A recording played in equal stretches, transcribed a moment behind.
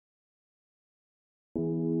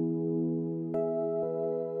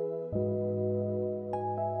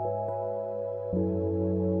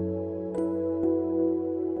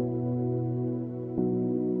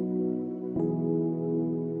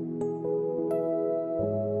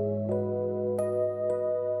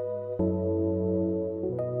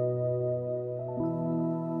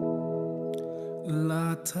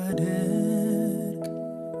ላታደርግ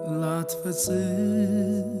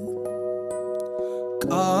ላትፈጽም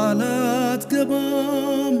ቃላት ገባም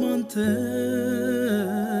አንተ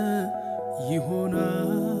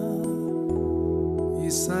ይሆናል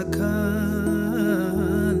ይሳካል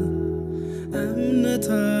እምነት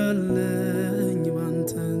አለኝ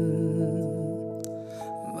ባንተ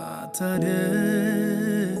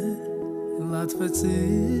ላታደርግ ላትፈጽም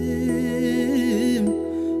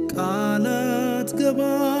ቃላት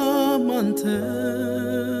ገባም አንተ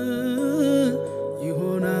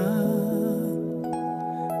ይሆናል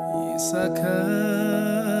ይሳካል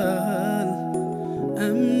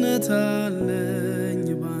እምነት አለኝ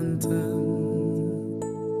ባንተ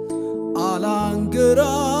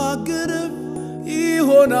አላንገራግርም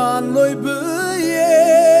ይሆናል ወይ ብዬ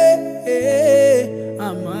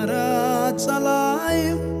አማራጭ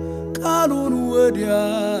አላይም ቃሉን ወዲያ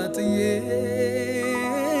ጥዬ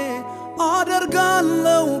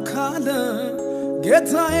አደርጋለሁ ካለ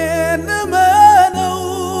ጌታዬ ልመነው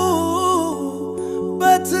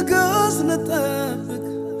በትዕግስት ልጠብቅ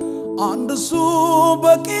አንድ እሱ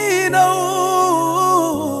በቂ ነው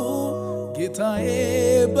ጌታዬ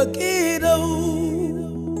በቂ ነው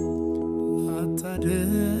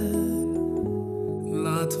ላታደርግ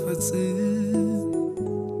ላትፈጽም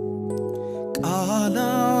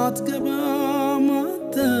ቃላት ገባም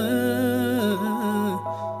አንተ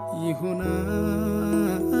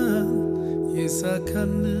ይሆናል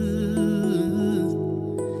ይሳካል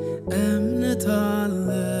እምነት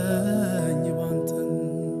አለኝ ባንተ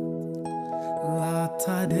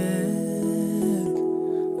ላታደርግ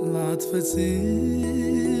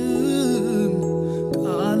ላትፈጽም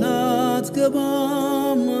ቃላት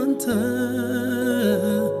ገባም አንተ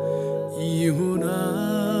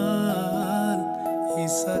ይሆናል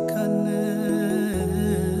ይሳካል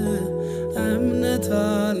እምነት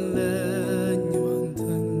አለኝ ባንተ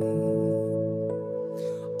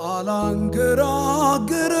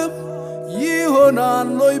አላንገራግርም ይሆናል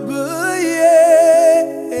ወይ ብዬ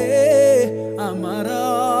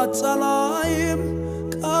አማራጭ አላይም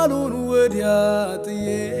ቃሉን ወዲያ ጥዬ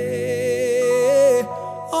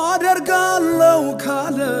አደርጋለሁ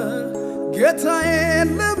ካለ ጌታዬ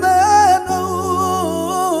ልመነው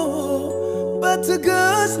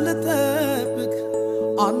በትዕግስት ልጠብቅ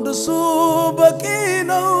አንድ እሱ በቂ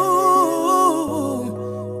ነው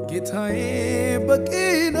ጌታዬ በቂ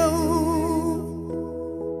ነው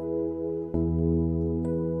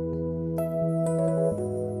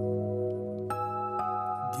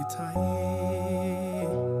ጌታዬ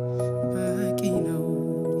በቂ ነው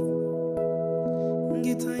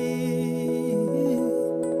ጌታዬ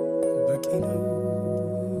በቂ ነው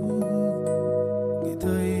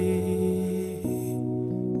ጌታዬ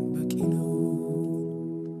በቂ ነው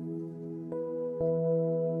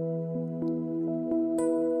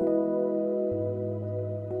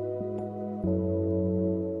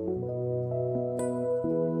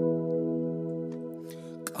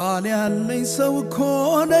ቃል ያለኝ ሰው እኮ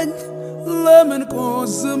ነኝ ለምን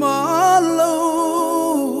ቆዝማለሁ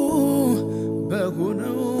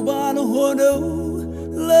በሆነው ባልሆነው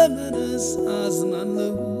ለምንስ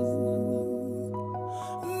አዝናለሁ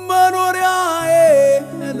መኖሪያዬ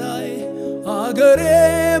ላይ አገሬ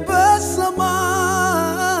በሰማይ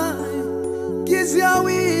ጊዜያዊ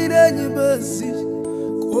ነኝ በዚህ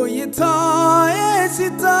ቆይታዬ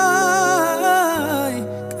ሲታይ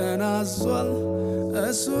ቀን አዟል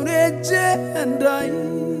እሱን ሄጄ እንዳይ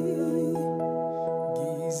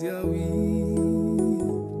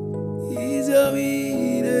ጊዜያዊ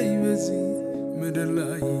ነኝ በዚህ ምድር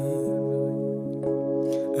ላይ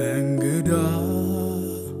እንግዳ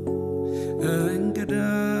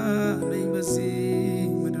ነኝ በዚህ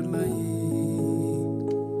ምድር ላይ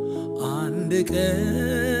አንድ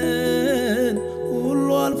ቀን ሁሉ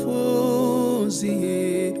አልፎ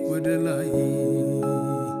ሲሄድ ወደ ላይ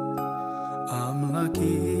አምላኬ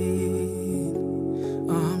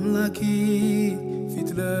ፊት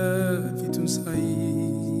ለፊቱን ሳይ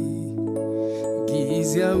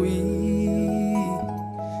ጊዜያዊ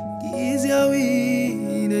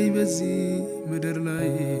ነኝ በዚህ ምድር ላይ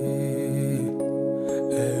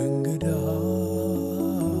እንግዳ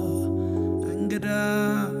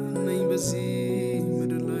ነኝ በዚህ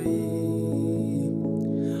ምድር ላይ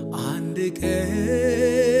አንድ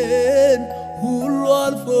ቀን ሁሉ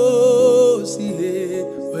አልፎ ሲሄድ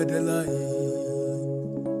ወደ ላይ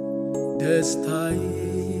ደስታዬ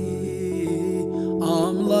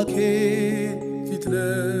አምላኬ ፊት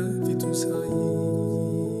ለፊቱ ሳይ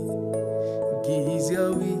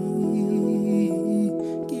ጊዜያዊ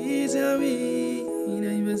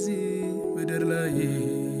ነኝ በዚህ ምድር ላይ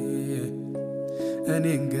እኔ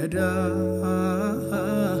እንግዳ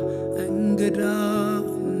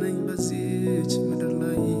ነኝ በዚች ምድር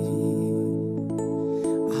ላይ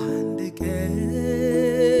አንድ ቀን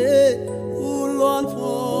ሁሉ አልፎ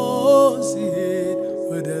ሲሄድ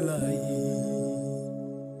ወደ ላይ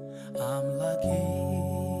አምላኬ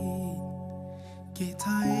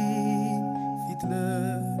ጌታዬ ፊት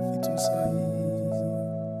ለፊቱ ሳይ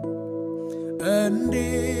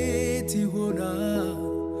እንዴት ይሆናል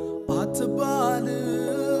አትባልም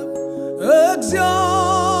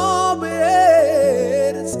እግዚአብሔር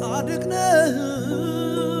ጻድቅ ነህ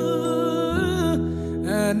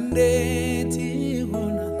እንዴት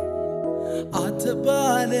ይሆናል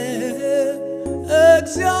አትባልም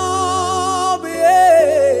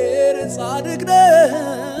እግዚአብሔር ጻድቅ ነህ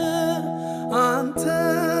አንተ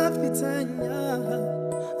ፊተኛ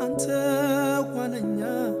አንተ ኋለኛ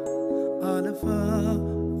አልፋ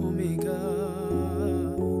ኦሜጋ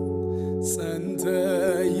ጸንተ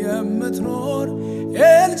የምትኖር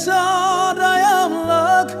ኤልሻዳይ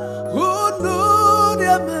አምላክ ሁሉን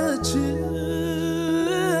የምትችል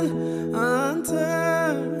አንተ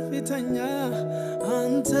ፊተኛ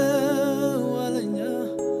አንተ ኋለኛ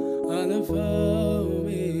አልፋ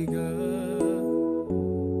ኦሜጋ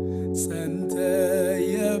ጸንተ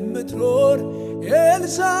የምትኖር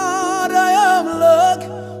ኤልሻዳይ አምላክ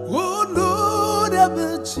ሁሉን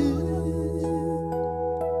የምትችል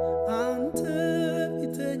አንተ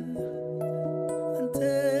ፊተኛ አንተ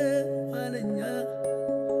ኋለኛ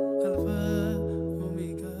አልፋ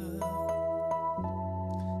ኦሜጋ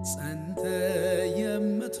ጸንተ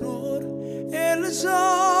የምትኖር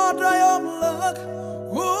ኤልሻዳይ አምላክ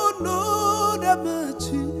ሁሉን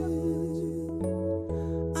የምትችል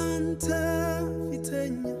አንተ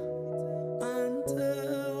ፊተኛ አንተ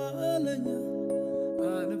ኋለኛ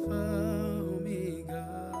አልፋ ኦሜጋ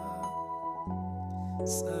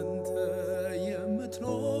ጸንተ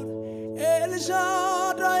የምትኖር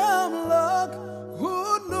ኤልሻዳይ አምላክ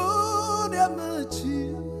ሁሉን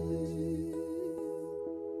የምትችል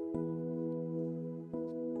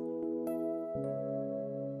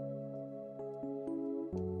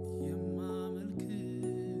የማመልክ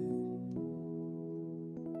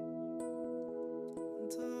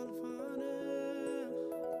አንተ አልፋ ነህ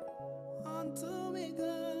አንተ ኦሜጋ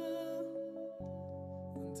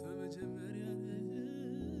አንተ መጀመሪያ ነህ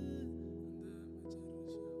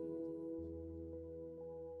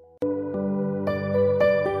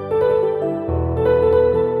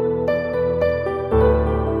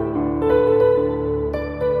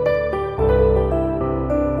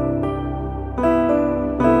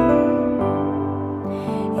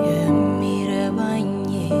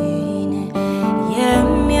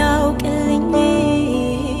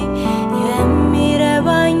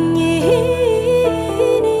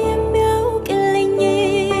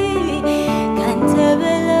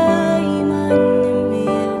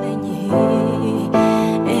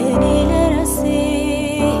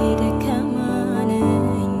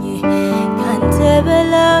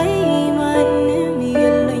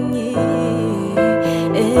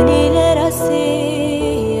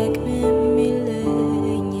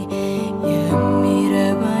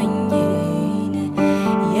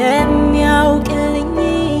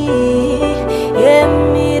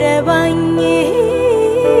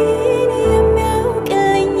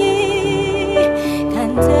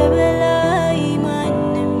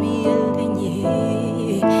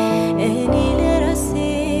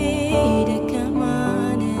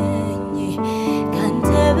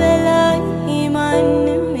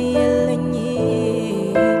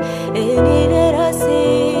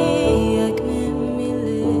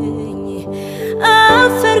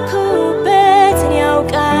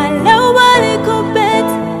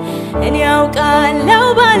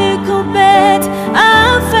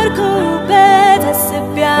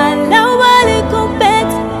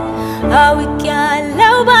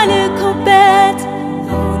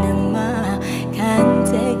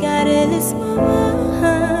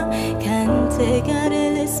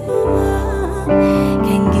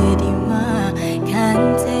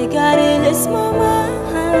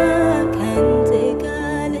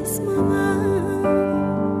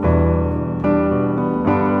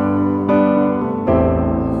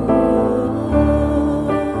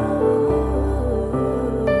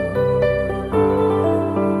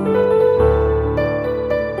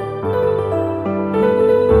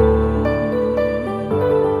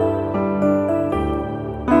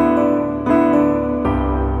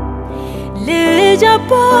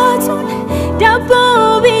አባቱን ዳቦ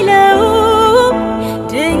ቢለው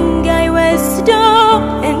ድንጋይ ወስዶ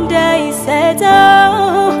እንዳይሰጠው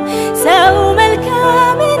ሰው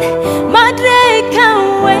መልካምን ማድረግ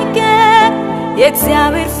ካወቀ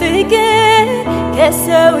የእግዚአብሔር ፍቅር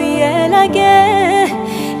ከሰው የላቀ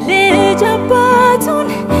ልጅ አባቱን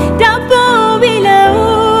ዳቦ ቢለው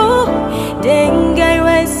ድንጋይ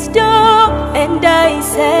ወስዶ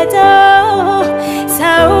እንዳይሰጠው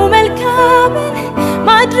ሰው መልካምን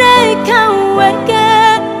ማድረግ ካወቀ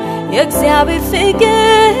የእግዚአብሔር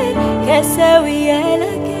ፍቅር ከሰው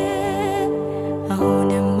የላቀ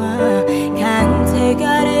አሁንማ ካንተ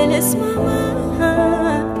ጋር ልስማማ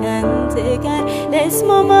ካንተ ጋር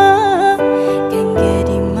ልስማማ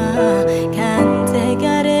ከእንግዲህማ ካንተ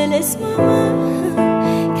ጋር ልስማማ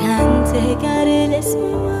ካንተ ጋር ልስማማ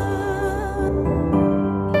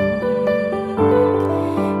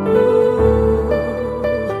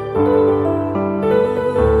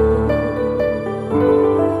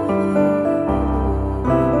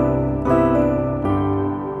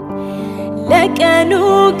ለቀኑ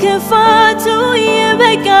ክፋቱ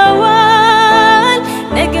ይበቃዋል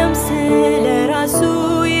ነገም ስለራሱ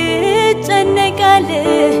ይጨነቃል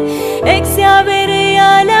እግዚአብሔር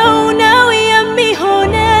ያለው ነው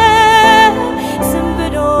የሚሆነው ዝም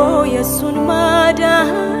ብሎ የሱን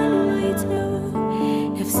ማዳን ማየት ነው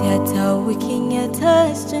ነፍሴ አታውኪኝ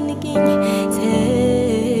አታስጨንቂኝ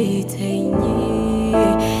ተይኝ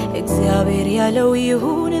እግዚአብሔር ያለው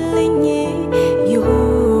ይሁንልኝ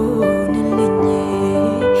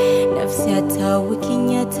ነፍሴ አታውኪኝ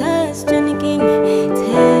አታስጨንቂኝ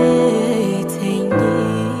ተይኝ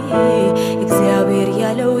እግዚአብሔር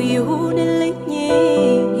ያለው ይሁንልኝ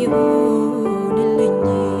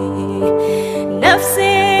ነፍሴ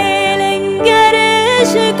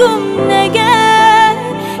ልንገርሽ ቁም ነገር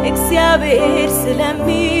እግዚአብሔር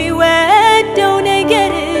ስለሚወደው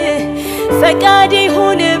ነገር ፈቃድ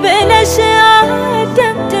ይሁን ብለሽ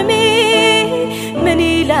አዳምጪ ምን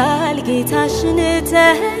ይላል ጌታሽን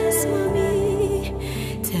ተስማሚ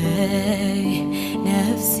ተይ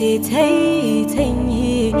ነፍሴ ተይኝ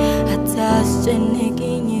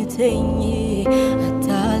አታስጨንቂኝ ተይኝ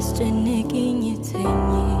አታስጨንቂኝ ተይ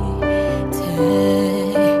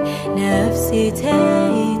ነፍሴ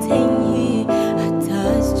ተይኝ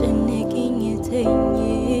አታስጨንቂኝ ተይኝ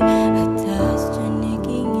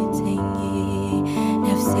አታስጨንቂኝ ተይኝ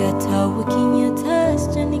ነፍሴ አታውኪኝ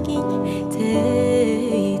አታስጨንቂኝ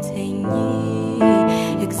ተይኝ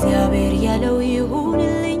እግዚአብሔር ያለው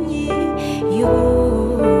ይሁንልኝ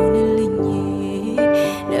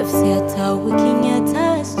ነፍሴ አታውኪኝ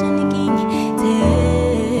አታስጨንቂኝ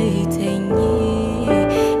ተይኝ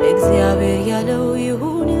እግዚአብሔር ያለው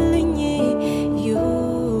ይሁንልኝ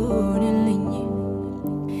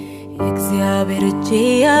እግዚአብሔር እጅ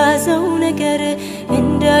ያዘው ነገር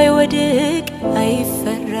እንዳይወድቅ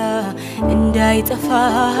አይፈራ እንዳይጠፋ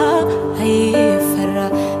አይፈራ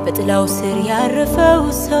በጥላው ስር ያረፈው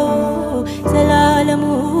ሰው ዘላለሙ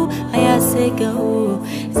አያሰጋው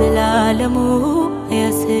ዘላለሙ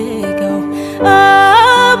አያሰጋው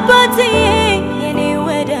አባቴ የኔ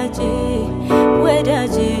ወዳጅ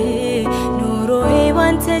ኑሮዬ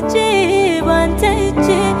ባንተ እጅ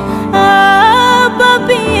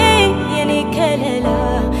አባብዬ የኔ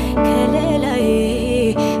ከለላዬ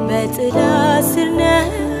በጥላ ስር ነው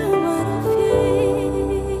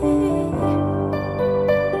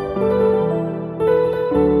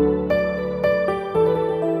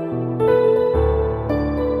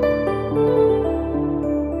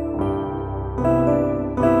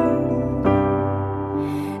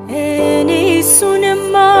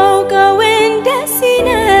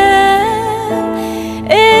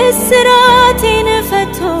እስራቴን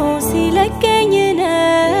ፈቶ ሲለቀኝ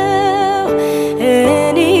ነው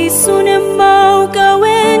እኔ እሱን ማውቀው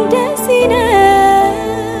እንደዚህ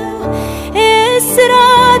ነው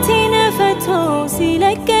እስራቴን ፈቶ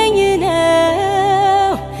ሲለቀኝ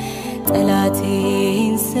ነው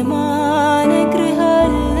ጠላቴን ስማ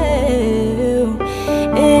ነግርሃለሁ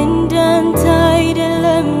እንዳንተ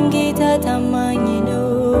አይደለም ጌታ ታማኝ ነው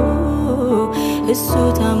እሱ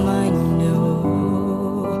ታማኝ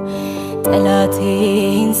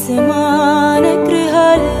ጠላቴን ስማ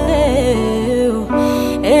ነግርሃለሁ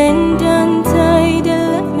እንዳንተ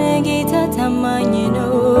አይደለም ጌታ ታማኝ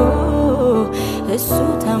ነው እሱ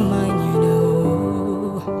ታማኝ ነው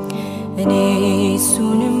እኔ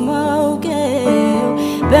እሱን ማውቀው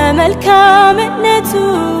በመልካምነቱ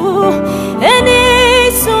እኔ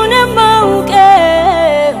እሱን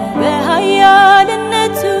ማውቀው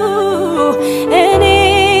በኃያልነቱ እኔ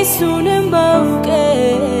እሱን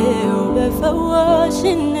ማውቀው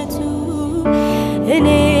በፈዋሽነቱ እኔ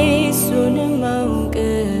እሱን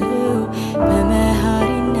ማውቀው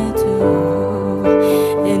በመሐሪነቱ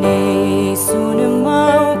እኔ እሱን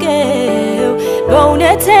ማውቀው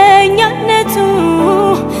በእውነተኛነቱ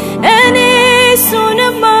እኔ እሱን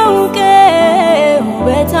ማውቀው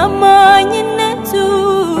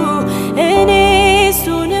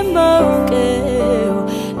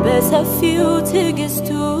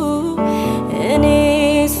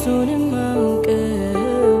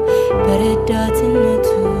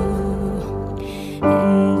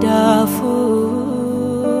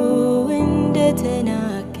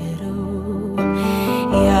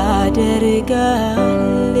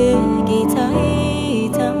ያደርጋል ጌታዬ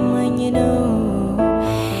ታማኝ ነው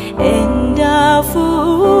እንዳፉ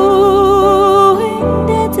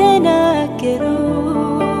እንደተናገረው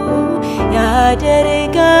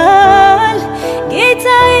ያደርጋል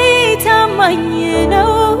ጌታዬ ታማኝ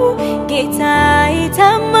ነው ጌታዬ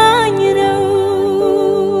ታማኝ ነው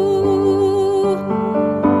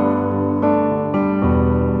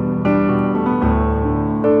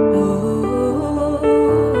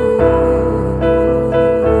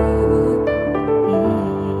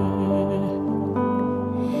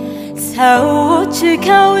ሰዎች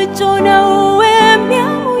ከውጭ ነው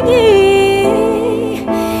የሚያዩኝ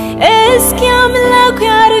እስኪ አምላኩ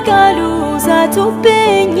ያርጋሉ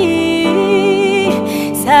ዛቱብኝ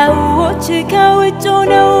ሰዎች ከውጭ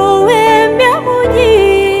ነው የሚያዩኝ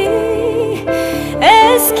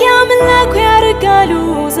እስኪ አምላኩ ያርጋሉ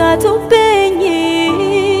ዛቱብኝ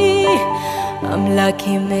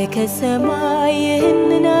አምላኬም ከሰማይ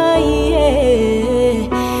ይህንን አየ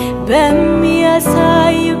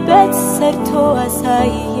በሚያሳይበት ሰርቶ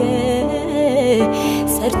አሳየ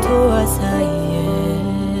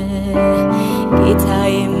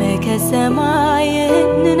ጌታዬም ከሰማይ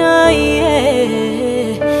ይህንን አየ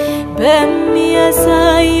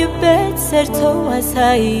በሚያሳይበት ሰርቶ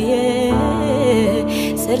አሳየ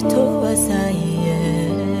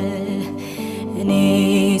እኔ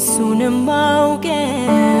እሱንም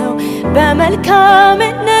ማውቀው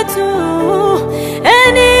በመልካምነቱ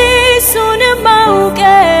እኔ እሱንም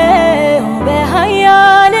ማውቀው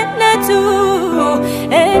በኃያልነቱ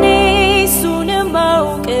እኔ እሱንም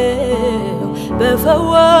ማውቀው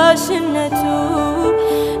በፈዋሽነቱ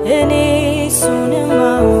እኔ እሱንም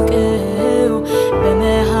ማውቀው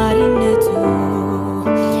በመሐሪነቱ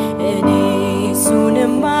እኔ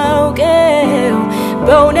እሱንም ማውቀው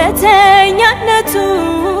በእውነተኛነቱ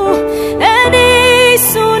እኔ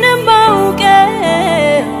እሱንም ማውቀው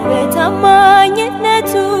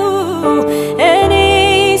በታማኝነቱ እኔ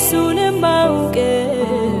እሱንም ማውቀው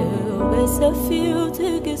በሰፊው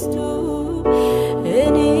ትዕግስቱ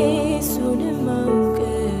እኔ እሱንም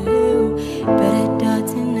ማውቀው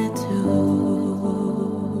በረዳትነቱ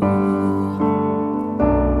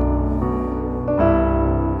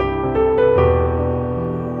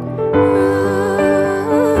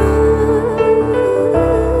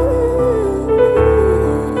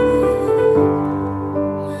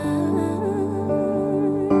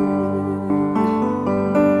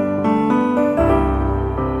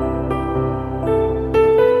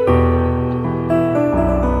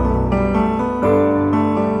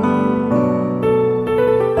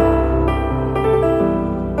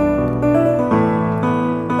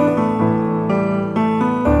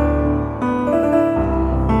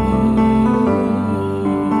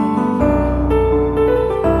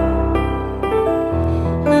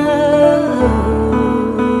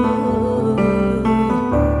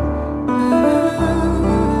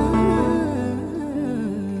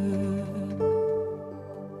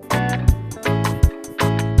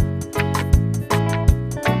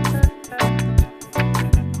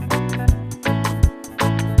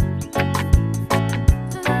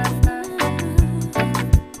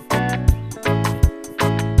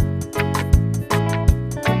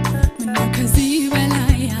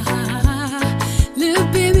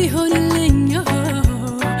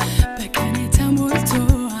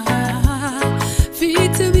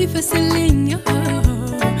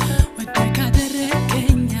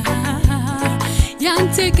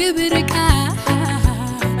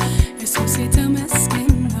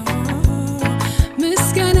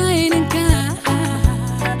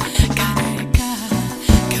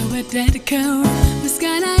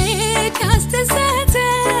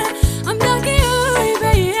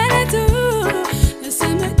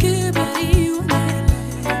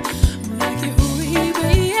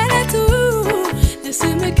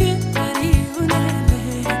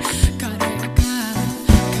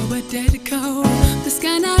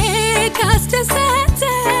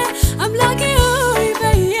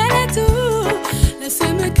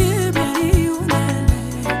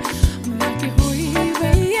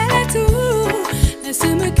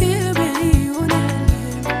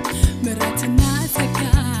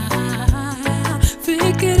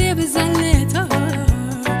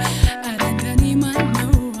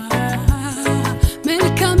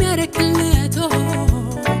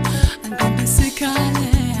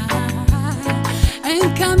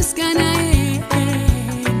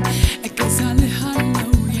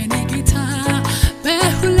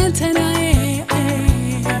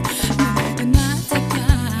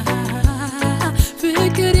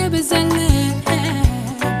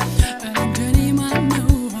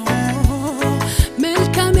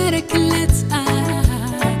Melka mereklet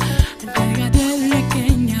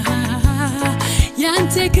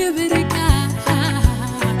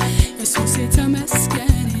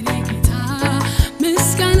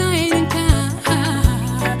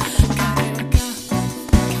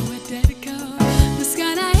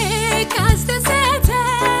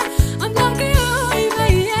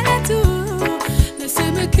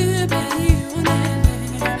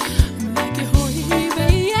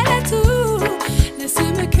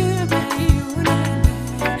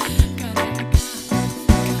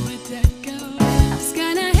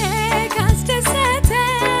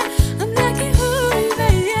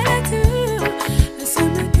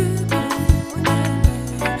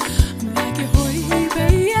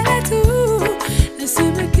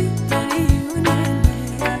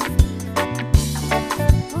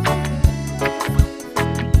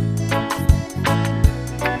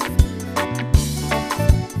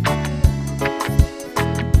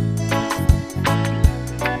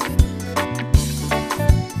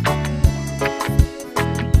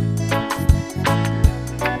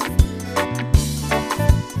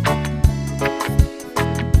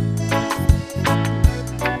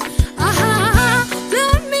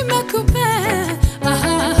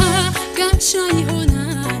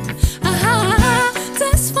ይሆናል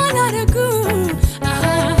ተስፋ ላደረጉ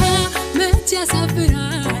መቼ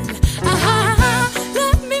ያሳፍራል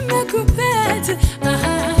ለሚመኩበት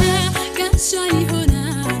ጋሻ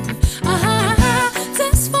ይሆናል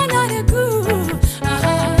ተስፋ ላደረጉ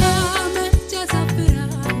መቼ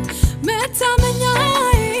ያሳፍራል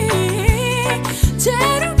መታመኛዬ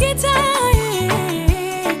ቸሩ ጌታዬ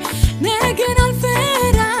ነገን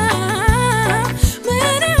አልፈራም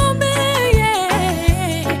ምንም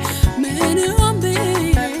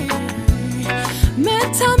ብዬ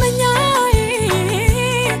መታመኛዬ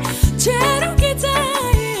ቸሩ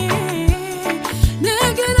ጌታዬ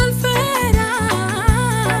ነገን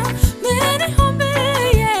አልፈራም ምንም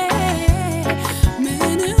ብዬ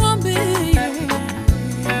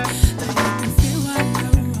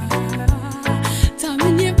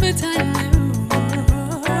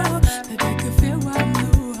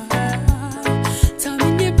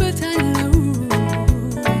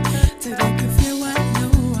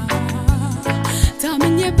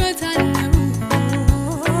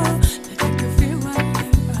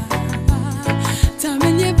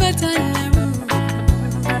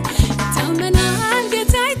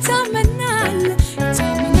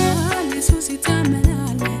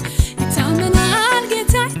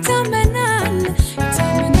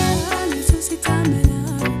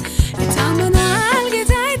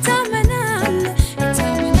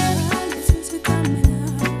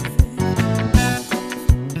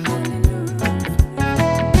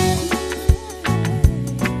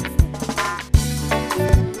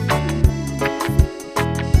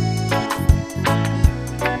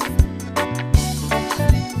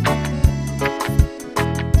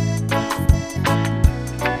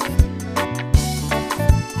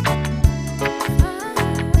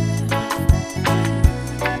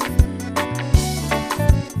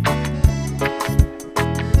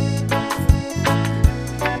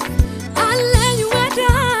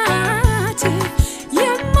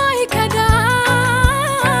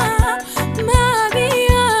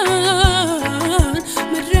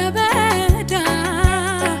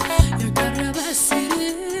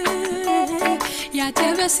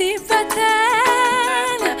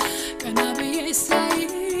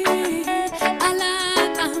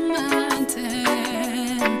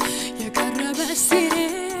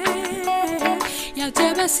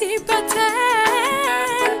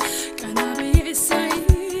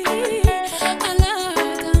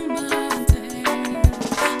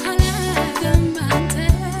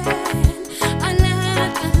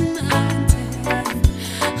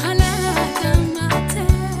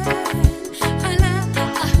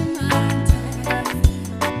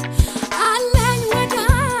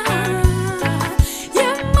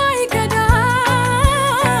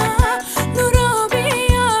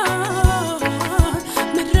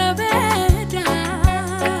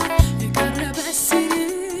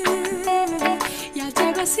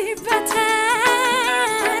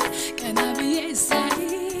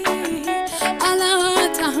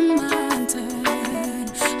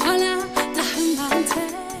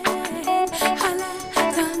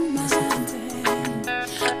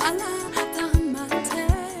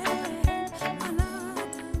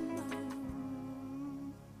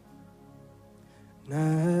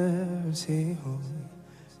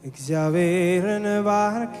እግዚአብሔርን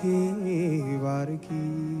ባርኪ ባርኪ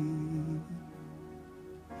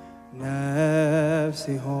ነፍሴ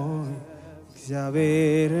ሆይ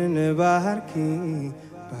እግዚአብሔርን ባርኪ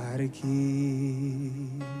ባርኪ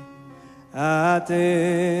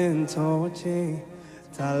አጥንቶቼ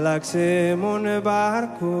ታላቅ ስሙን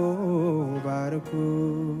ባርኩ ባርኩ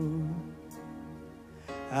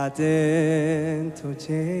አጥንቶቼ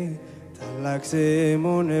ታላቅ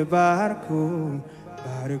ስሙን ባርኩ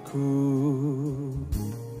ባርኩ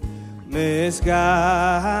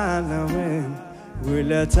ምስጋናውን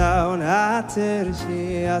ውለታውን አትርሺ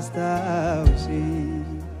አስታውሺ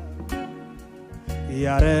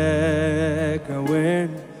ያረገውን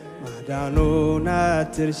ማዳኑን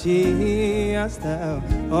አትርሺ አስታውሺ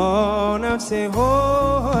ኦ ነፍሴ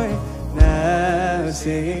ሆይ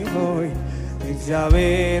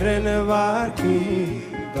እግዚአብሔርን ባርኪ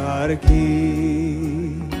ባርኪ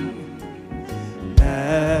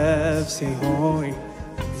ነፍሴ ሆይ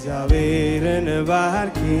እግዚአብሔርን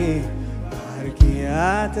ባርኪ ባርኪ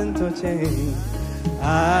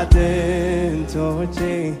አጥንቶቼ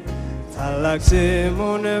ታላቅ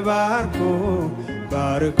ስሙን ባርኩ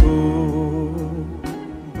ባርኩ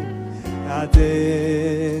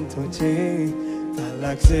አጥንቶቼ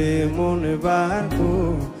ታላቅ ስሙን ባርኩ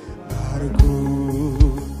ባርኩ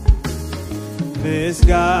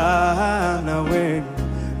ምስጋናውን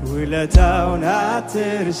ውለታውን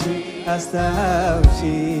አትርሺ አስታውሺ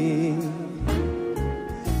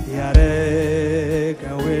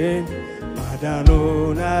ያረገውን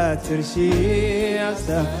ማዳኑን አትርሺ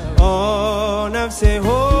አስታውሺ ኦ ነፍሴ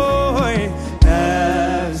ሆይ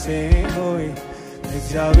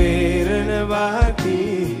እግዚአብሔርን ባርኪ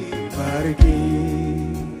ባርኪ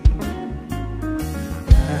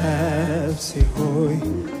ነፍሴ ሆይ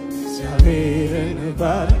እግዚአብሔርን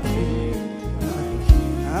ባርኪ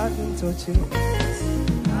አጥንቶቼ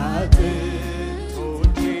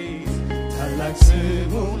ታላቅ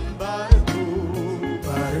ስሙን ባርኩ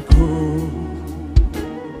ባርኩ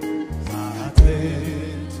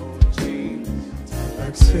አጥንቶቼ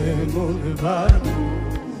ታላቅ ስሙን ባርኩ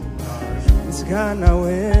ምስጋናው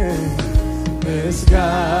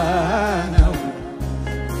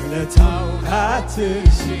ውለታው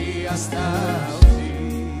አትርሺ አስታውሺ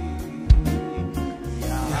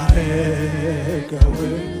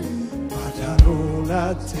ያረገውን ማዳኑን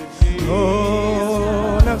አትርሺ ኦ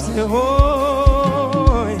ነፍሴ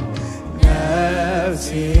ሆይ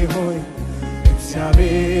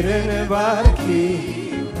እግዚአብሔርን ባርኪ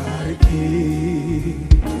ባርኪ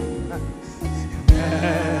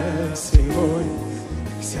ነፍሴ ሆይ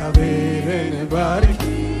እግዚአብሔርን ባርኪ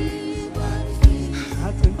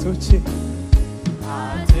አጥንቶቼ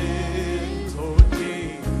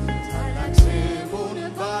ታላቅ ስሙን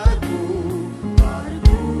ባርኩ ባርኩ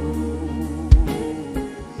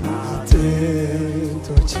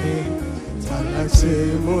አጥንቶቼ ታላቅ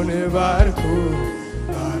ስሙን ባርኩ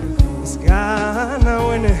ባርኩ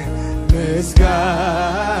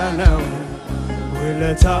ምስጋናውን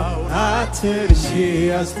ውለታው አትርሺ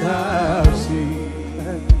አስታውሺ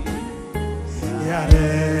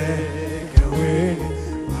ያረገውን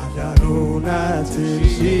ማዳኑን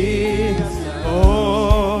አትርሺ ኦ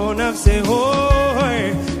ነፍሴ ሆይ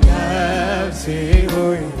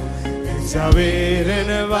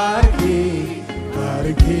እግዚአብሔርን ባርኪ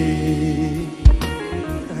ባርኪ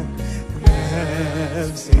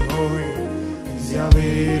ነፍሴ ሆይ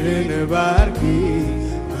እግዚአብሔርን ባርኪ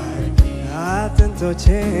ባርኪ አጥንቶቼ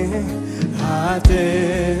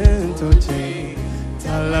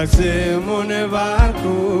ታላቅ ስሙን ባርኩ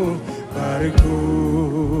ባርኩ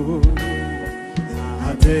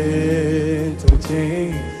አጥንቶቼ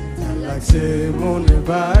ታላቅ ስሙን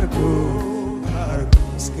ባርኩ ባርኩ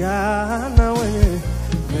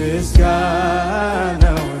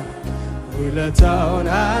ምስጋናውን ውለታውን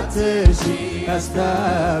አትርሺ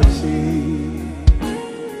አስታውሺ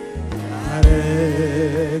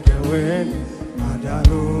ያረገውን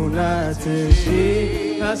ማዳኑን አትርሺ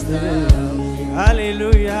አስታውሺ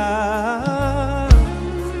ሃሌሉያ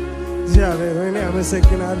እግዚአብሔር ሆይ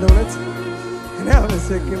አመሰግናለሁ እውነት እኔ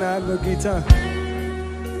አመሰግናለሁ ጌታ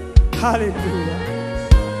ሃሌሉያ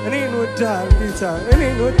እኔን ወደሃል ጌታ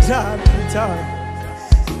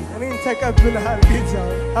እኔን ተቀብለሃል ጌታ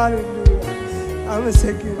ሃሌሉያ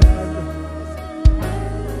አመሰግናለሁ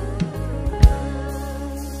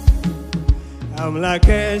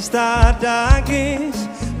አምላክሽ ታዳጊሽ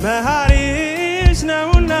መሐሪሽ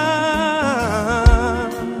ነውና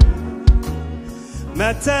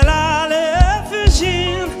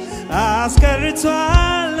መተላለፍሽን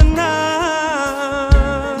አስቀርቷልና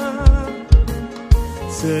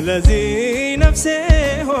ስለዚህ ነፍሴ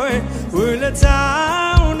ሆይ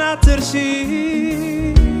ውለታውን አትርሺ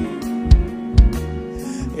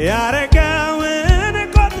ያረገውን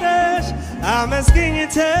ቆጥረሽ አመስግኝ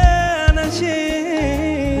ተነሺ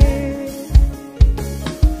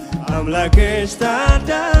አምላክሽ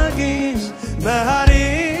ታዳጊሽ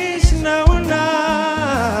መሐሪሽ ነውና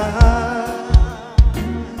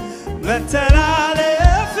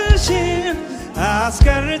መተላለፍሽን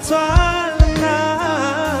አስቀርቷልና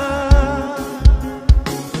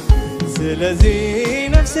ስለዚህ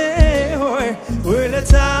ነፍሴ ሆይ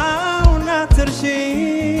ውለታውን አትርሺ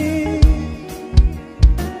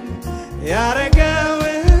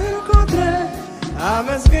ያረገውን ቆጥረሽ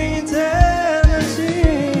አመስግኝ ተነሺ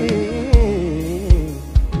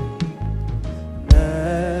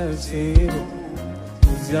ነፍሴ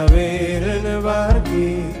እግዚአብሔርን ባርኪ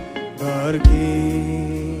ባርኪ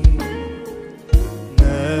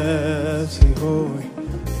ነፍሴ ሆይ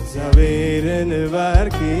እግዚአብሔርን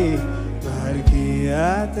ባርኪ ባርኪ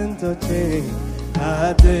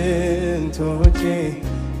አጥንቶቼ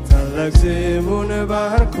ታላቅ ስሙን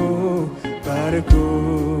ባርኩ ባርኩ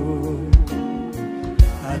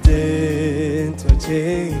አጥንቶቼ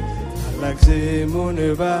ታላቅ ስሙን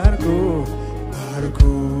ባርኩ ባርኩ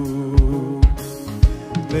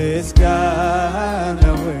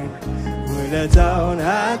ምስጋናውን ውለታውን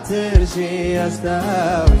አትርሺ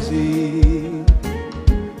አስታውሺ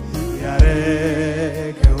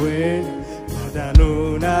ያረገውን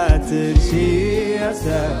ማዳኑን አትርሺ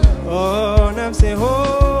ኦ ነፍሴ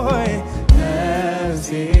ሆይ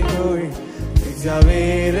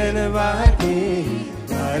እግዚአብሔርን ባርኪ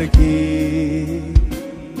ባርኪ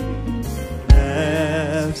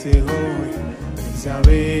ነፍሴ ሆይ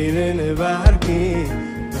እግዚአብሔርን ባርኪ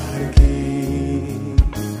ባርኪ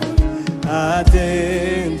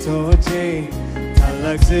አጥንቶቼ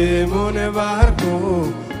ታላቅ ስሙን ባርኩ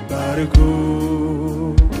ባርኩ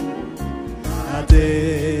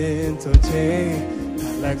አጥንቶቼ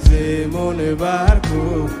ታላቅ ስሙን ባርኩ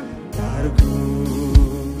ባርኩ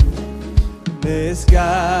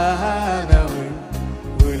ምስጋናውን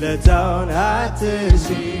ውለታውን አትርሺ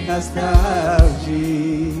አስታውሺ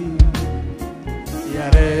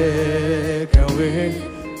ያረከውን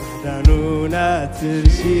ማዳኑን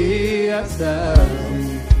አትርሺ አስታውሺ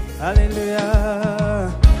ሃሌሉያ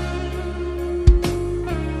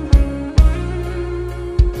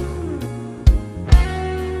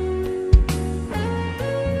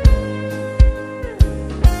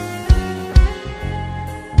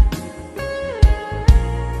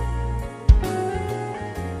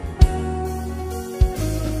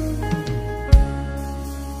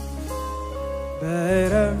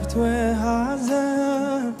በእረፍት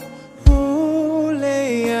ወሐዘን ሁሌ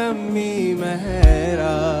የሚመራ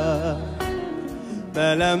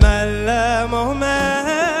በለመለመው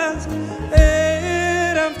መስክ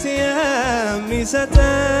እረፍት የሚሰጥ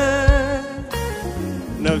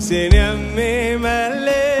ነፍሴን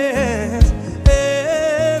የሚመልስ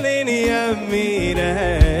እኔን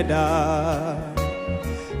የሚረዳ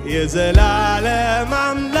የዘላለም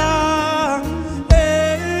አምላክ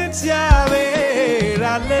እግዚአብሔር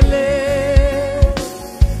አለለ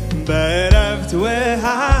በእረፍት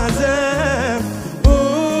ወሐዘን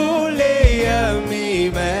ሁሌ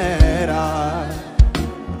የሚመራ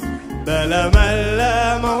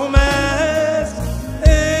በለመለመው መስክ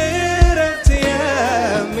እረፍት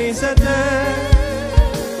የሚሰጥ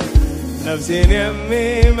ነፍሴን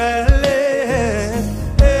የሚመልስ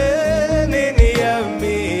እኔን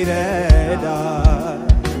የሚረዳ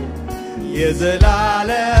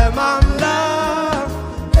የዘላለም አምላክ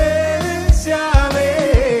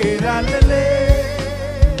እግዚአብሔር አለለ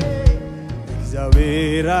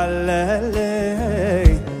እግዚአብሔር አለለ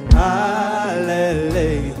አለለ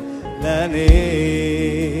ለኔ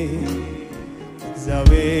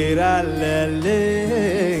እግዚአብሔር አለለ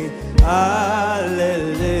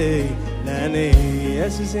አለለ ለኔ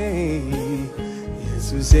ኢየሱሴ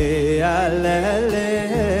ኢየሱሴ አለለ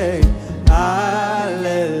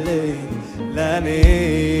አለለ ለኔ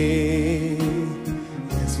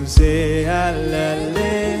ኢየሱሴ አለለ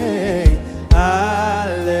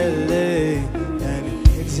አለለ ለኔ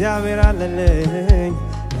እግዚአብሔር አለለ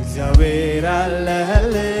እግዚአብሔር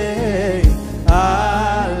አለለ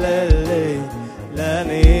አለለ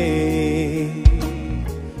ለኔ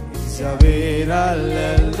እግዚአብሔር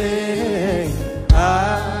አለለ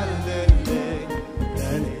አለለ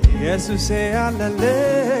ለኔ ኢየሱሴ አለለ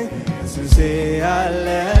ኢየሱሴ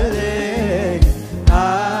አለለ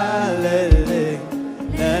አለለ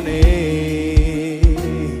ለኔ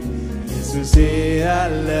ኢየሱሴ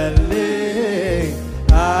አለለ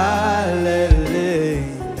አለለ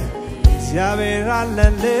እግዚአብሔር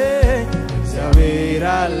አለለ እግዚአብሔር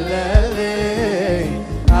አለለ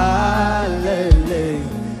አለለ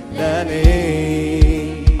ለኔ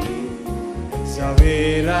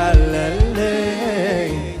እግዚአብሔር አለለ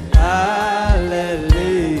አለለ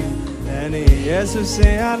ለኔ ኢየሱሴ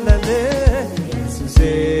አለለ ኢየሱሴ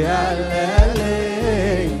አለለ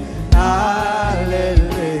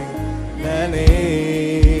አለለ ለኔ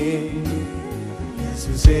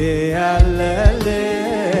ኢየሱሴ አለለ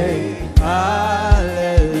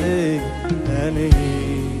አለለ ለኔ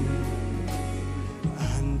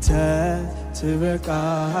አንተ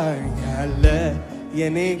ትበቃኛለህ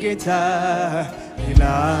የኔ ጌታ ሌላ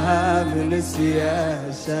ምንስ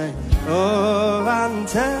ያሻኝ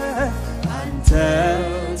አንተ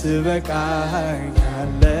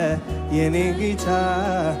ትበቃኛለህ የኔ ጌታ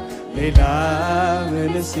ሌላ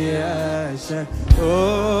ምንስ ያሻኝ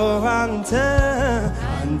አንተ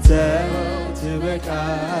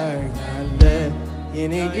ትበቃኛለህ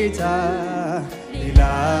የኔ ጌታ ሌላ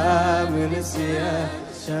ምንስ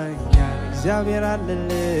ያሻኛል እግዚአብሔር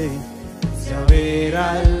አለልኝ እግዚአብሔር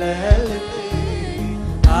አለልኝ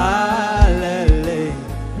አለልኝ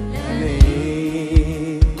ለኔ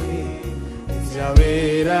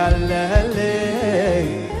እግዚአብሔር አለልኝ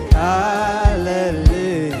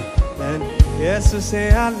አለልኝ ለኔ ኢየሱሴ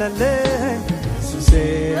አለልኝ ኢየሱሴ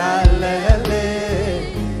አለልኝ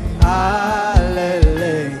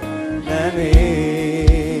አለልኝ ለኔ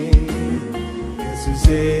ኢየሱሴ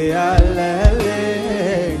አለልኝ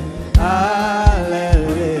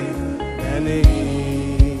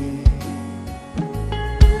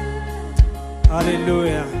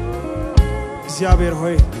ሃሌሉያ እግዚአብሔር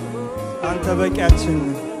ሆይ አንተ በቂያችን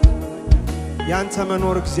ያንተ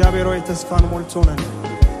መኖር እግዚአብሔር ሆይ ተስፋን ሞልቶናል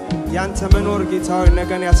ያንተ መኖር ጌታ ሆይ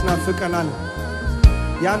ነገን ያስናፍቀናል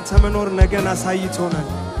ያንተ መኖር ነገን አሳይቶናል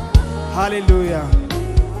ሃሌሉያ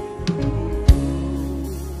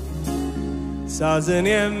ሳዝን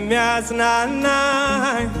የሚያጽናናኝ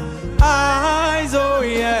አይዞ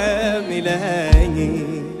የሚለኝ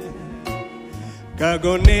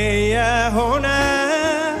ከጎኔ የሆነ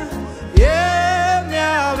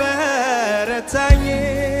የሚያበረታኝ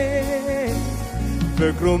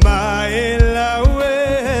ፍቅሩ ማይለወጥ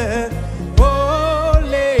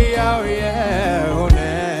ሁሌ ያው የሆነ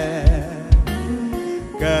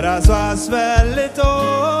ከራሱ አስበልጦ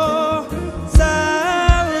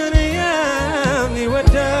ሰውን የሚወደው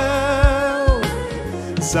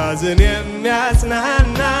ሳዝን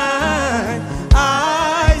የሚያጽናናኝ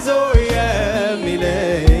አይዞ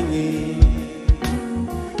የሚለኝ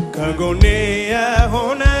ከጎኔ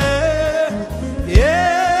የሆነ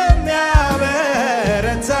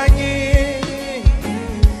የሚያበረታኝ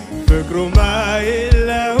ፍቅሩ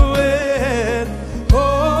ማይለወጥ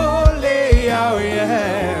ሁሌ ያው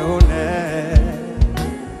የሆነ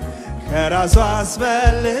ከራሱ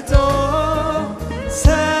አስበልጦ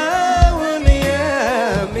ሰውን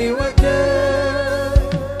የሚወደው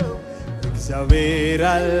እግዚአብሔር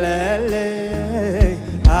አለልኝ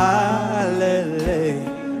አለልኝ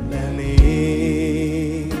ለኔ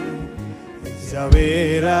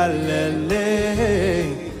እግዚአብሔር አለልኝ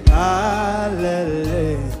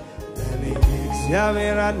አለልኝ ለኔ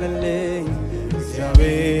እግዚአብሔር አለልኝ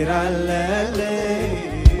እግዚአብሔር አለልኝ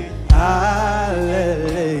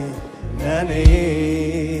አለልኝ ለኔ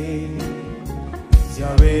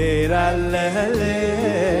እግዚአብሔር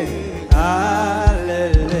አለልኝ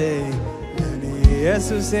አለልኝ ለኔ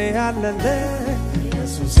ኢየሱስ አለልኝ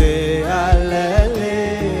ኢየሱስ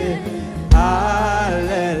አለልኝ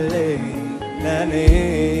አለልኝ ለኔ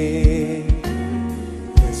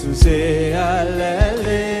ኢየሱስ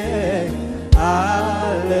አለልኝ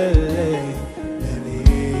አለልኝ ለኔ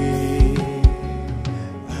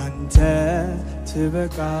አንተ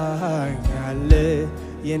ትበቃኛለህ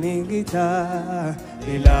የኔ ጌታ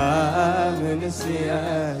ሌላ ምንስ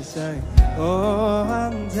ያሳይ ኦ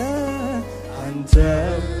አንተ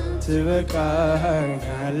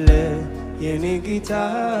ትበቃኛለህ የኔ ጌታ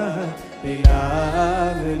ሌላ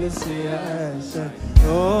ምንስ ያሳይ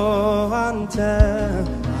ኦ አንተ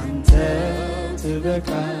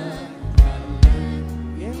ትበቃኛለህ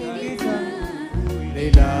የኔ ጌታ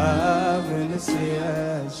ሌላ ምንስ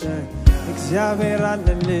ያሳይ እግዚአብሔር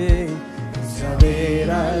አለልኝ እግዚአብሔር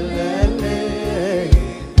አለልኝ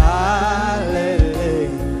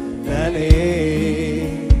አለልኝ ለኔ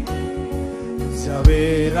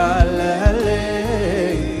እግዚአብሔር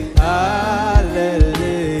አለልኝ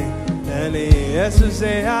አለልኝ ለኔ ኢየሱስ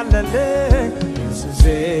አለልኝ ኢየሱስ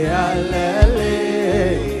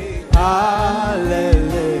አለልኝ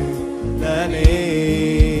አለልኝ ለኔ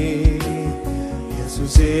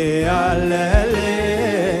ኢየሱስ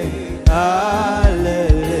አለልኝ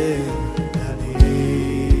አለልኝ ለኔ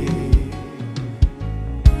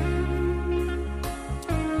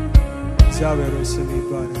እግዚአብሔር ስም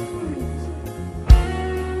ይባረክ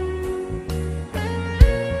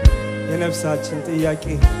የነፍሳችን ጥያቄ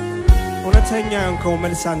እውነተኛ ያንከው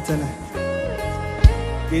መልስ አንተ ነህ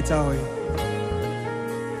ጌታ ሆይ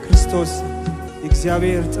ክርስቶስ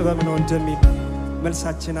እግዚአብሔር ጥበብ ነው እንደሚል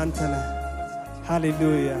መልሳችን አንተ ነህ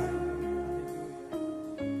ሃሌሉያ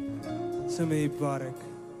ስም ይባረክ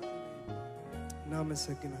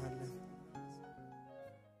እናመሰግናለን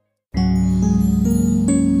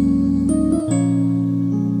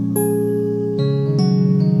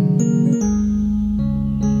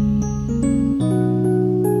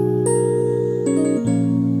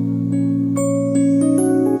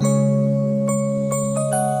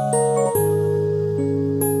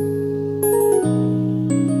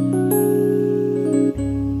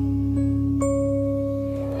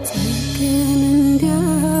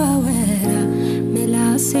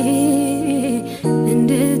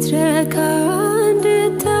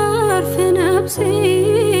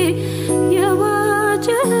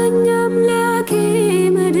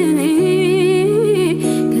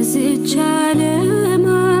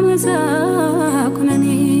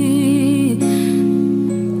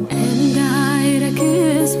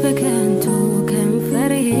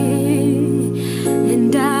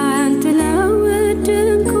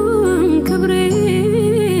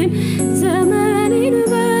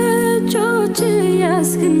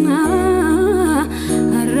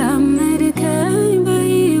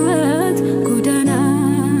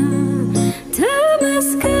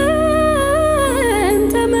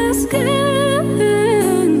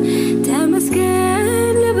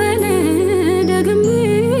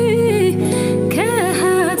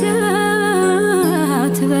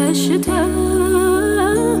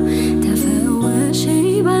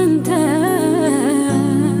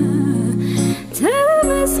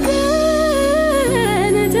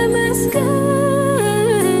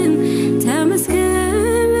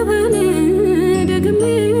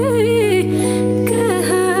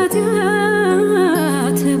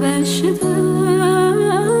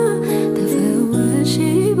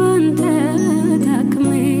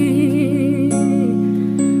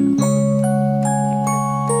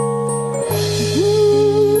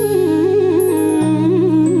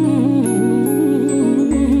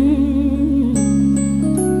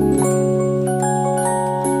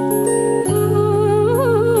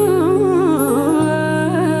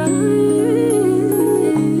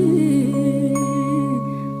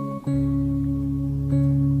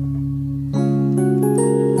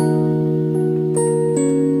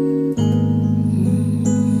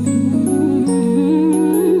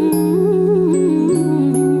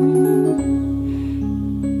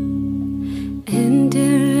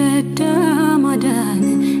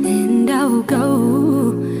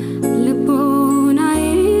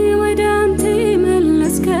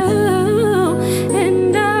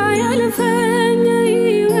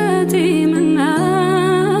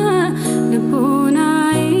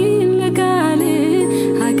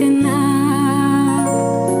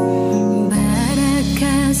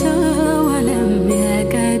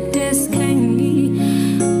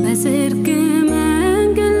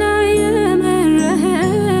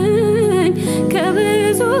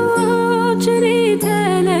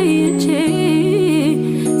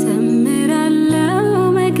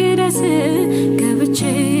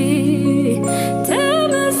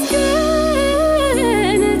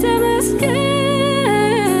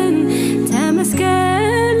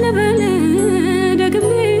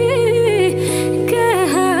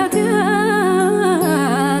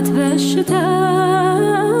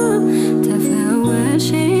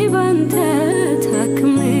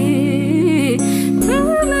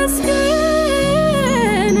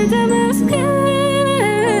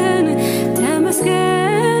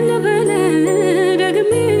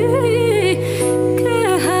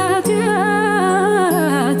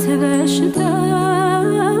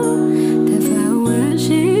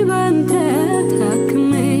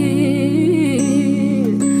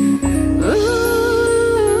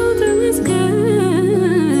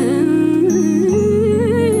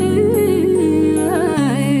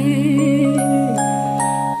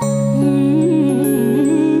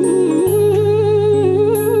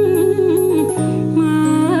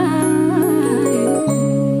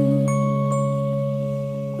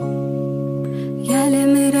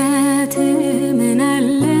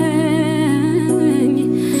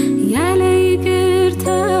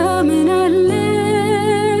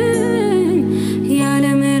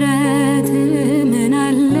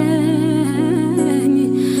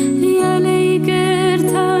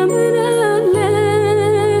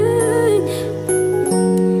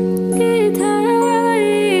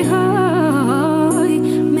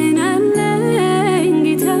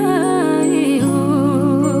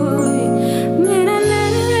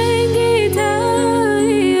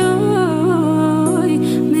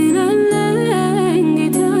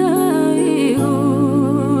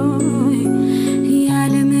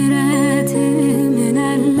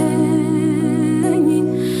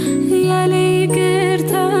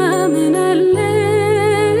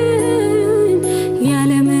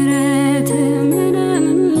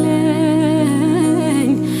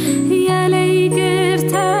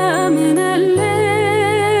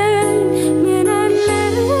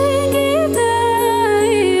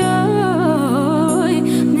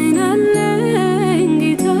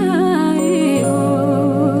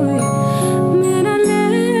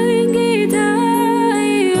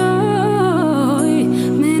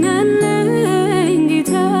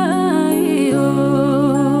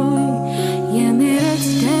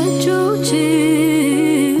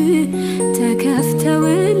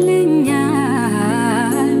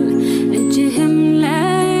ተከፍተውልኛል እጅህም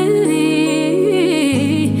ለእኔ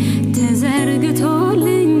ተዘርግቶልኛል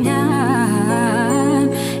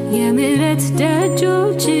የምህረት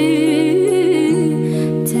ደጆች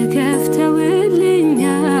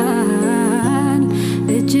ተከፍተውልኛል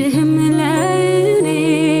እጅህም ለእኔ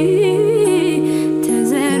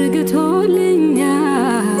ተዘርግቶልኛል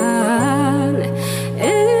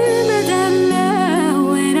እመጣለሁ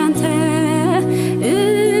ወደ አንተ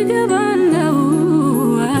እገባለሁ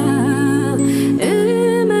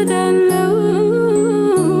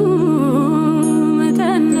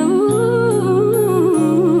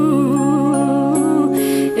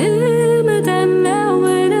እመጣለሁ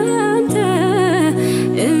ወደ አንተ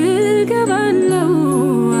እገባለሁ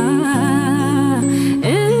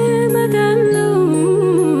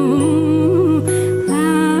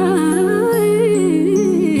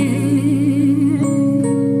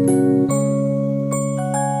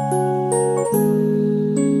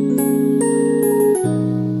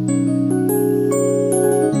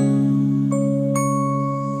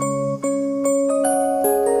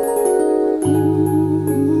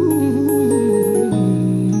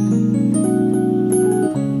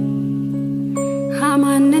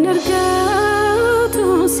Hamanen ergato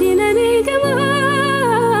sinani gama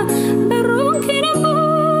Baron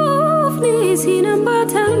kinambufni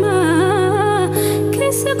sinambatama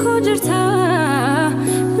Kisa kojirta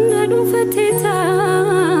Nadun fatita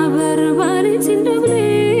Barbari zindabli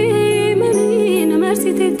Manina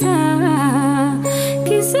marsitita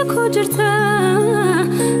Kisa kojirta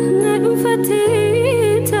Nadun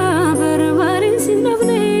fatita Barbari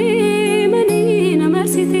zindabli Manina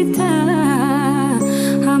marsitita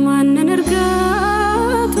Hamanen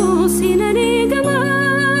ergato sinani gama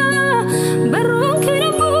Baron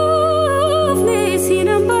kinambufni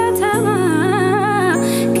sinambatama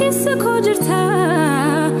Kisa kojirta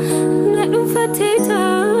Nadun fatita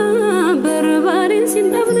Barbarin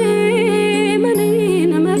sindabni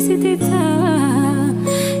Manina marsitita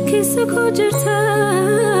Kisa kojirta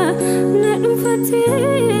Nadun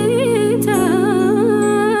fatita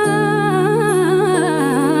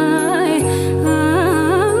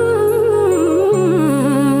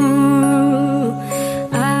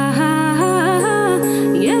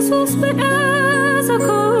Jesus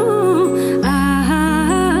bedazako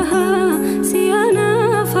siana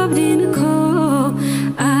fabdinko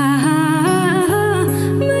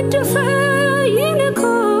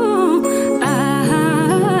medfayinko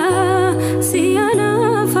siana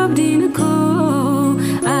fabdinko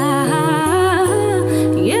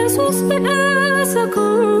Jesus bedazako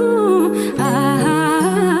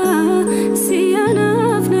siana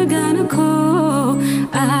fnaganko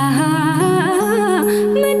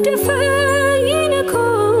medfayinko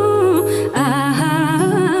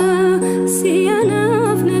siana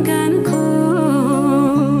fnaganko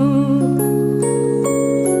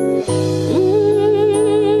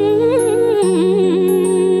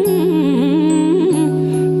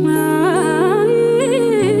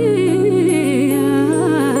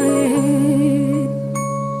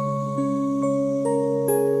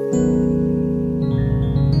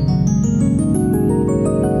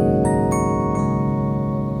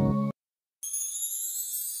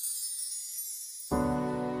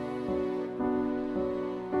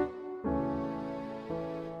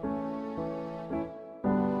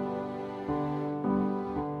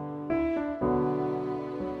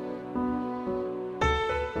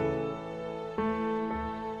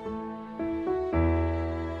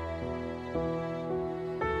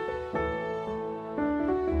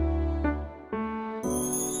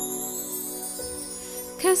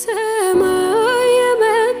ከሰማይ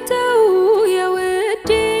የመጣው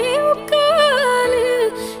የወዴው ቃል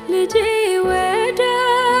ልጄ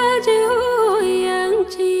ወዳጄ ሆይ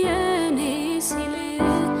አንቺ የኔ ሲል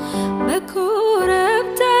በኮረብታዎች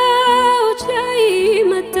ላይ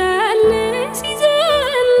መጣል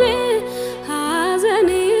ሲዘል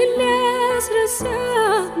ሐዘኔን ሊያስረሳ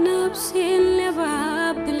ነፍሴን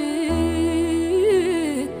ሊያባብል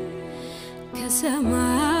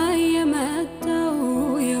ከሰማይ የመጣው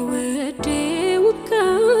የወዴው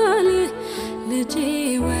ቃል ልጄ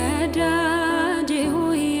ወዳጄ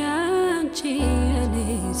ሆይ አንቺ የኔ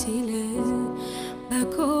ሲል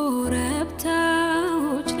በኮረብታዎች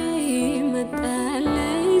ላይ መጣል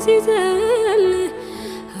ሲዘል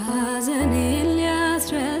ሐዘኔን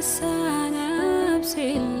ሊያስረሳ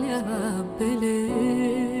ነፍሴን ሊያባብል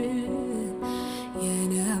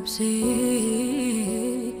የነፍሴ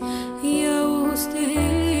የውስጤ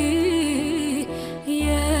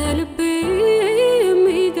የልቤ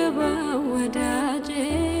የሚገባው ወዳጄ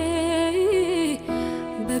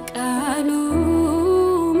በቃሉ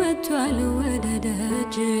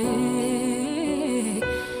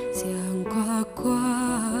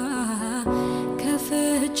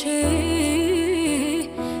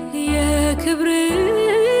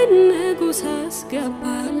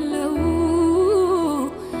አስገባለሁ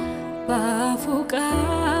በአፉ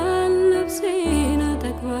ቃል ነፍሴን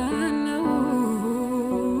አጠግባለሁ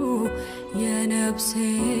የነፍሴ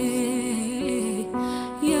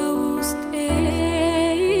የውስጤ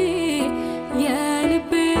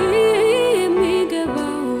የልቤ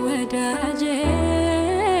የሚገባው ወዳጄ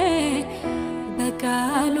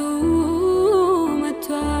በቃሉ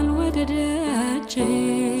መጥቷል ወደ ደጄ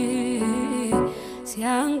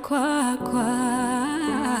ሲያንኳኳ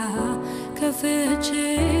ከፍቼ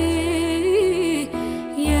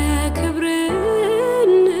የክብርን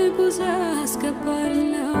ንጉሥ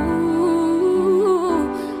አስገባለሁ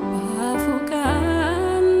በአፉ ቃል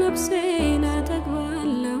ነፍሴን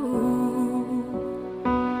አጠግባለሁ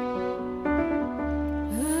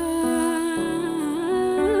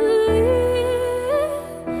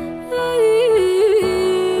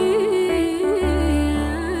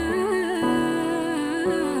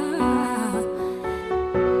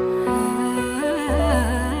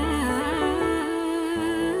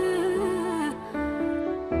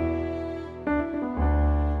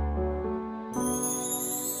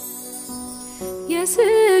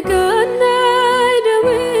የስጋና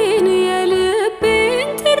ደዌን የልቤን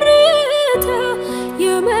ትርታ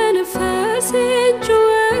የመንፈሴን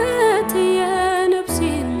ጩኸት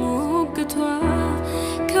የነፍሴን ሞግቷ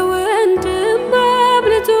ከወንድም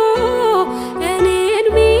አብልጦ እኔን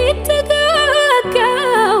ሚጠጋጋ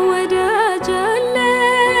ወዳጅ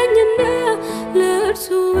አለኝና ለእርሱ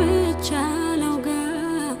ብቻ ላውጋ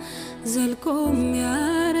ዘልቆ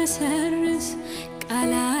የሚያረሰርስ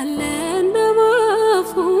ቃል አለና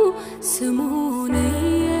ባፉ ስሙን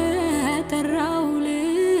የጠራው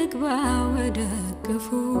ልግባ ወደ ክፉ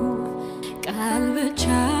ቃል ብቻ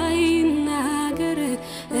ይናገር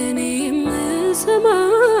እኔም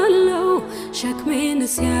እሰማለሁ ሸክሜን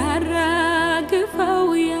ሲያራግፈው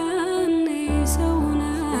ያኔ ሰው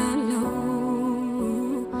ሆናለሁ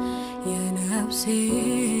የነፍሴ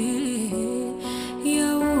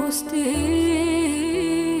የውስጤ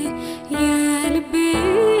የልቤ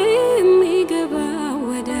የሚገባው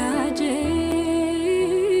ወዳጄ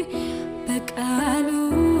በቃሉ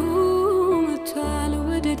መጥቷል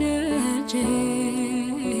ወደ ደጄ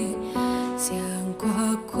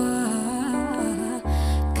ሲያንኳኳ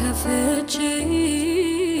ከፍቼ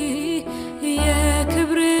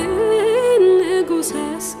የክብርን ንጉሥ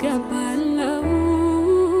አስገባለሁ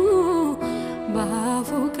በአፉ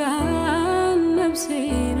ቃል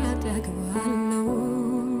ነፍሴን አጠግባለሁ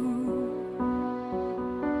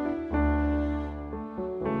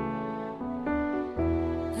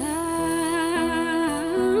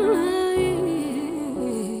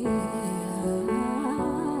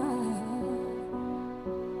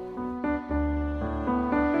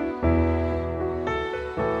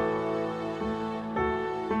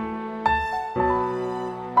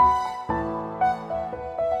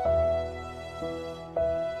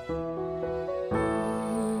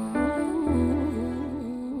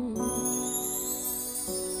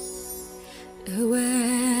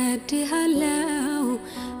እወድሃለሁ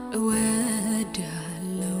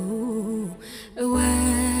እወድሃለሁ እወድሃለሁ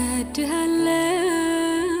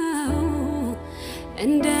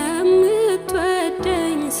እንደምትወደኝ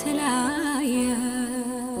ስላየው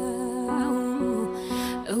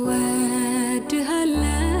እወድሃለሁ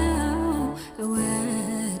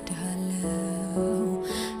እወድሃለሁ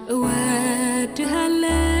እወድሃለሁ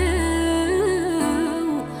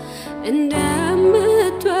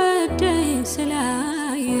እንደምትወደኝ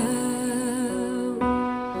ስላየው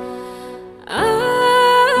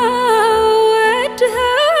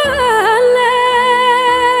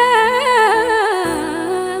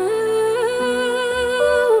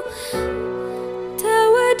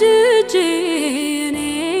ተወድጄ እኔ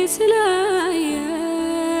ስላየው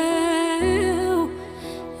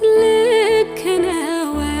ልክ ነው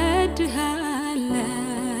እወድሃለሁ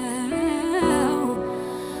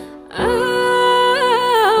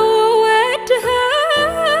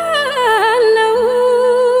እወድሃለሁ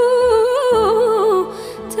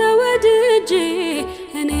ተወድጄ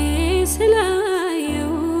እኔ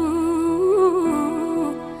ስላየው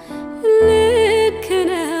ልክ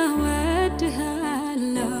ነው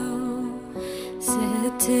እወድሃለሁ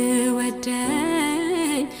ስትወደኝ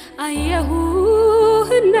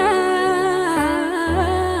አየሁህና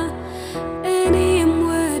እኔም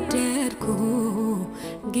ወደድኩ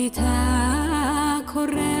ጌታ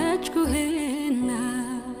ኮረጅኩህና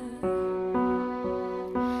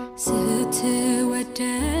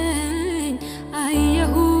ስትወደኝ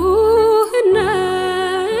አየሁህና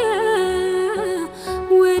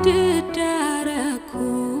ውድድ አረኩ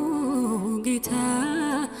ጌታ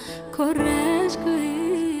ኮረጅኩህና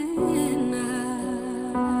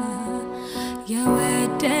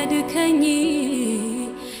የወደድከኝ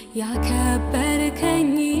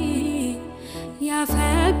ያከበርከኝ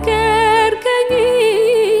ያፈቀርከኝ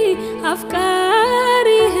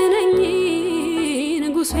አፍቃሪህ ነኝ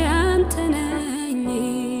ንጉሴ አንተ ነኝ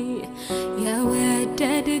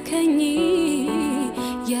የወደድከኝ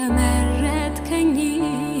የመረጥከኝ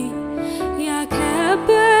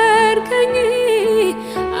ያከበርከኝ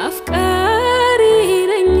አፍቃሪህ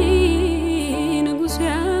ነኝ ንጉሴ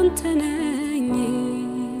አንተ ነኝ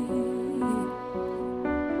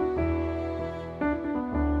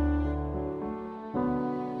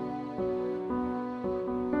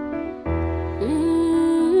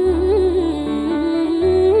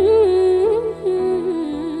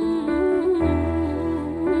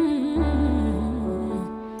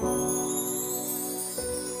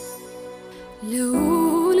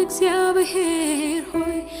ልዑል እግዚአብሔር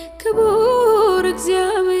ሆይ ክቡር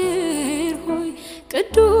እግዚአብሔር ሆይ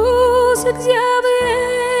ቅዱስ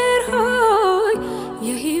እግዚአብሔር ሆይ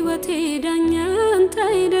የሕይወቴ ዳኛ አንተ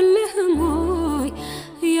አይደለህም ሆይ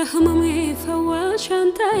የሕመሜ ፈዋሽ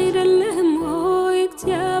አንተ አይደለህም ሆይ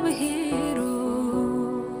እግዚአብሔር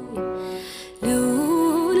ሆይ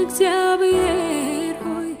ልዑል እግዚአብሔር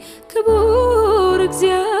ሆይ ክቡር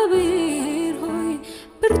እግዚአብሔር ሆይ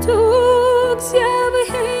ብርቱ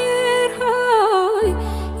እግዚአብሔር ሆይ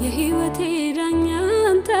የሕይወቴ ዳኛ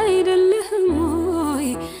አንተ አይደለህም ሆይ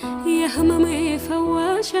የሕመሜ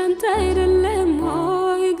ፈዋሽ አንተ አይደለህም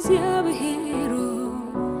ሆይ እግዚአብሔር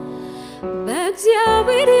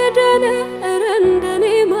በእግዚአብሔር የዳነ ኧረ እንደኔ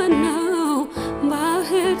ማን ነው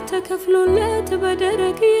ባህር ተከፍሎለት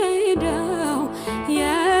በደረቅ የሄደው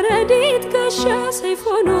የረድኤት ጋሻ ሰይፍ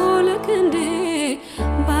ሆኖ ለክንዴ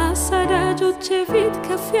ባሳዳጆቼ ፊት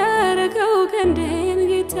ከፍ ያረገው ቀንዴን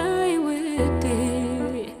ጌታዬ ውዴ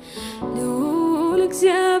ልዑል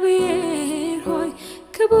እግዚአብሔር ሆይ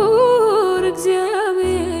ክቡር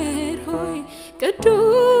እግዚአብሔር ሆይ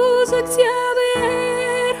ቅዱስ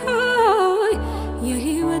እግዚአብሔር ሆይ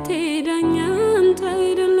የሕይወቴ ዳኛ አንተ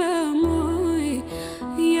አይደለም ሆይ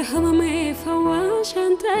የሕመሜ ፈዋሽ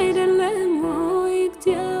አንተ አይደለም ሆይ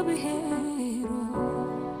እግዚአብሔር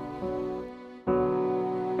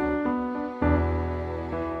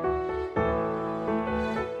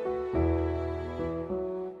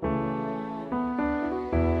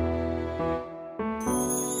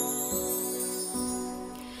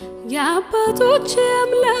የአባቶች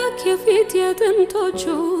አምላክ የፊት የጥንቶቹ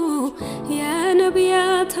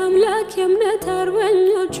የነቢያት አምላክ የእምነት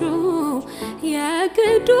አርበኞቹ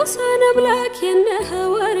የቅዱሳን አምላክ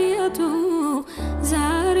የነሐዋርያቱ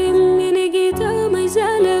ዛሬም የኔ ጌታ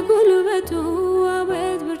መይዛለ ጉልበቱ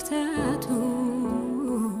አቤት ብርታቱ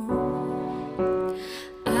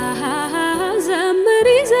ዘምሪ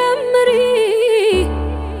ዘምሪ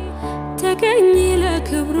ተገኝ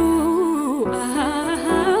ለክብሩ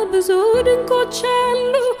ብዙ ድንቆች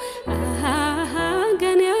አሉ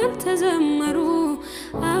ገና ያልተዘመሩ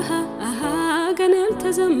ገና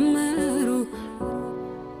ያልተዘመሩ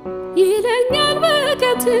ይለኛል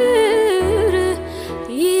በቀትር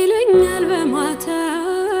ይለኛል በማታ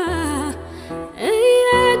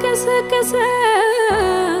እየቀሰቀሰ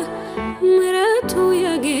ምሕረቱ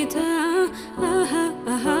የጌታ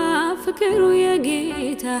ፍቅሩ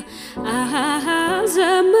የጌታ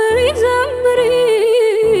ዘምሪ ዘምሪ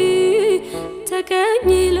ተገኝ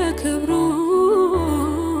ለክብሩ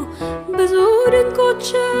ብዙ ድንቆች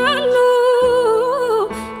አሉ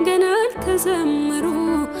ገና ያልተዘመሩ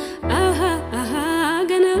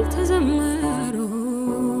ገና ያልተዘመሩ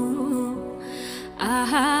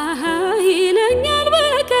ይለኛል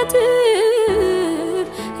በቀትር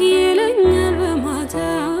ይለኛል በማታ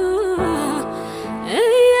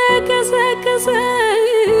እየቀሰቀሰ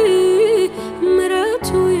ምሕረቱ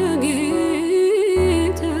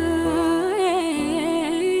የጌታ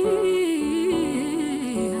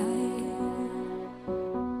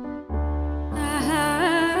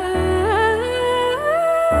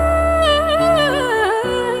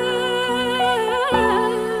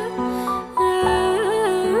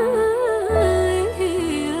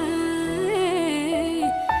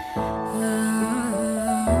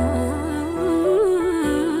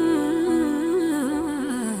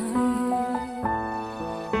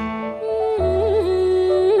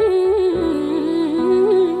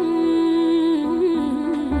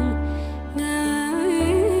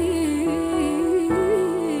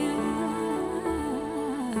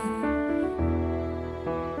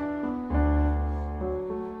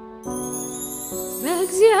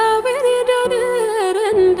በእግዚአብሔር የዳነ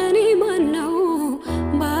እንደኔ ማን ነው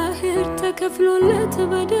ባህር ተከፍሎለት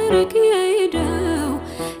በደረቅ የሄደው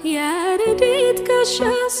የረድኤት ጋሻ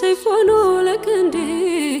ሰይፍ ሆኖ ለክንዴ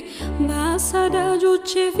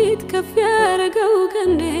ባሳዳጆቼ ፊት ከፍ ያረገው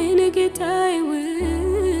ቀንዴን ጌታዬ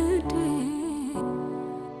ውድ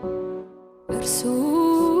እርሱ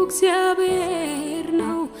እግዚአብሔር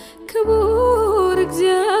ነው ክቡር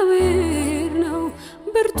እግዚአብሔር